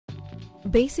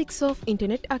Basics of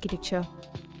Internet Architecture.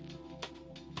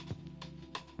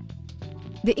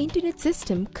 The Internet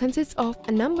system consists of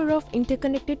a number of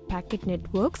interconnected packet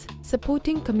networks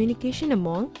supporting communication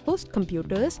among host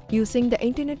computers using the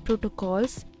Internet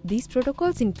protocols. These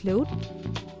protocols include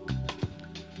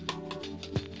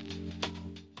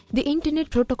the Internet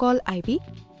Protocol IP,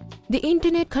 the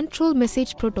Internet Control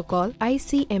Message Protocol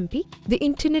ICMP, the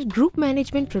Internet Group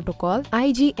Management Protocol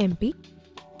IGMP,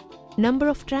 number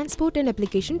of transport and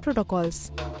application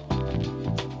protocols.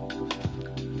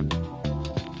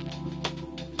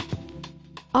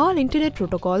 All Internet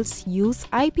protocols use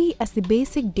IP as the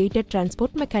basic data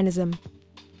transport mechanism.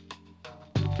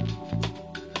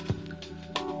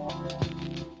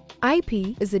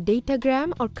 IP is a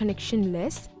datagram or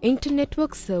connectionless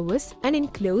inter-network service and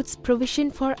includes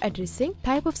provision for addressing,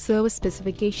 type of service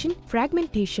specification,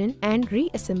 fragmentation and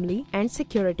reassembly, and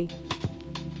security.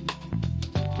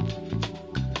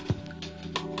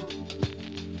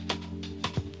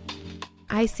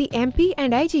 ICMP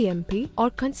and IGMP are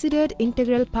considered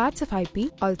integral parts of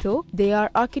IP, although they are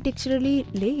architecturally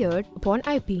layered upon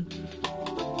IP.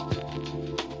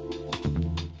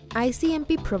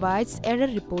 ICMP provides error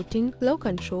reporting, flow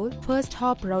control, first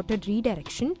hop routed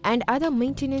redirection, and other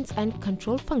maintenance and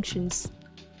control functions.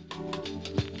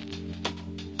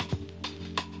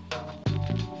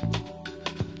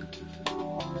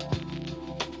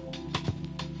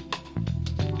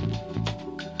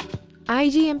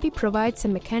 IGMP provides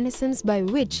some mechanisms by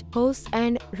which hosts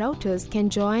and routers can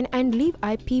join and leave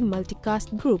IP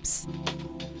multicast groups.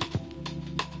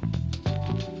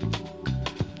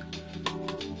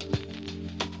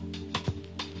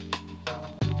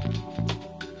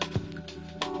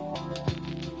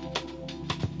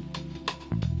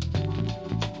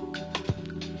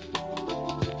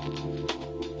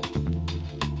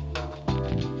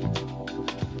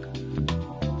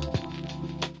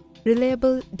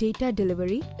 Reliable data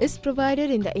delivery is provided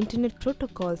in the Internet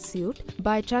Protocol suite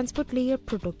by transport layer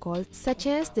protocols such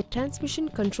as the Transmission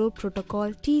Control Protocol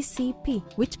TCP,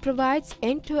 which provides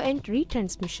end-to-end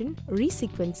retransmission,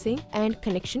 resequencing, and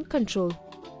connection control.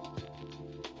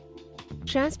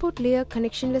 Transport layer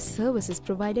connectionless service is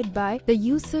provided by the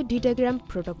User Datagram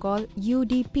Protocol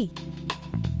UDP.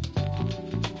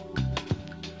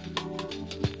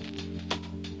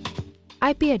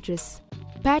 IP address.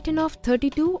 Pattern of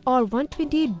 32 or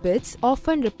 128 bits,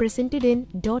 often represented in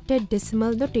dotted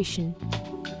decimal notation.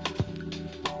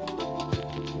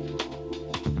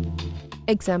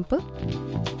 Example: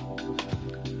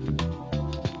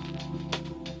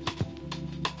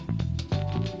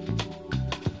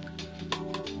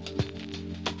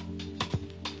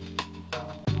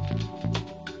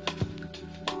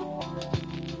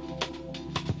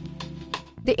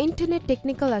 the Internet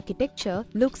technical architecture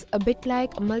looks a bit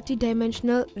like a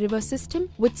multi-dimensional river system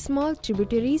with small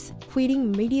tributaries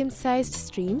feeding medium-sized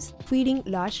streams feeding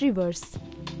large rivers.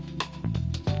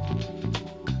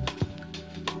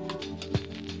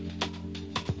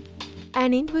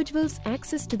 An individual's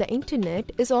access to the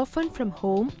Internet is often from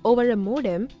home over a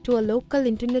modem to a local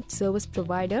Internet service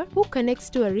provider who connects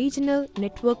to a regional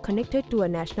network connected to a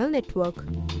national network.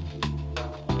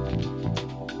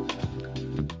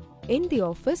 In the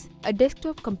office, a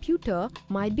desktop computer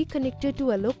might be connected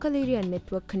to a local area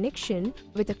network connection,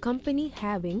 with a company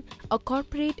having a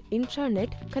corporate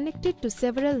intranet connected to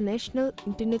several national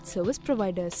Internet service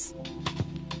providers.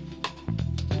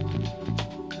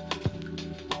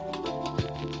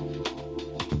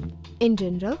 In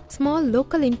general, small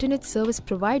local Internet service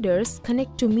providers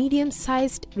connect to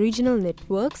medium-sized regional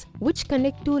networks, which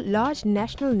connect to large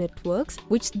national networks,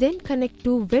 which then connect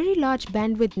to very large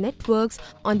bandwidth networks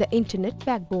on the Internet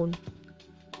backbone.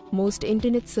 Most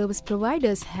Internet service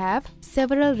providers have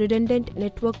several redundant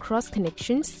network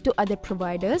cross-connections to other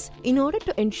providers in order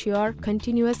to ensure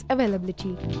continuous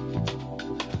availability.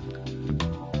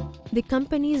 The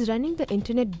companies running the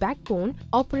Internet backbone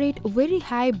operate a very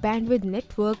high bandwidth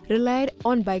network relied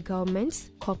on by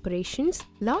governments, corporations,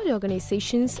 large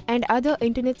organizations, and other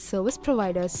Internet service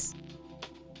providers.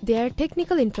 Their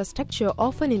technical infrastructure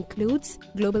often includes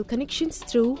global connections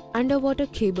through underwater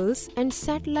cables and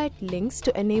satellite links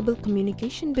to enable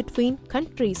communication between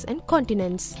countries and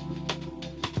continents.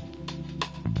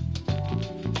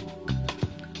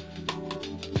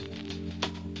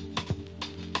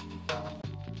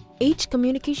 Each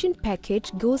communication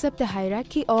packet goes up the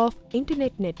hierarchy of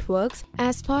Internet networks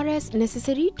as far as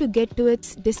necessary to get to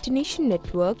its destination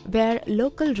network, where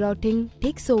local routing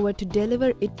takes over to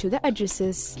deliver it to the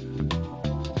addresses.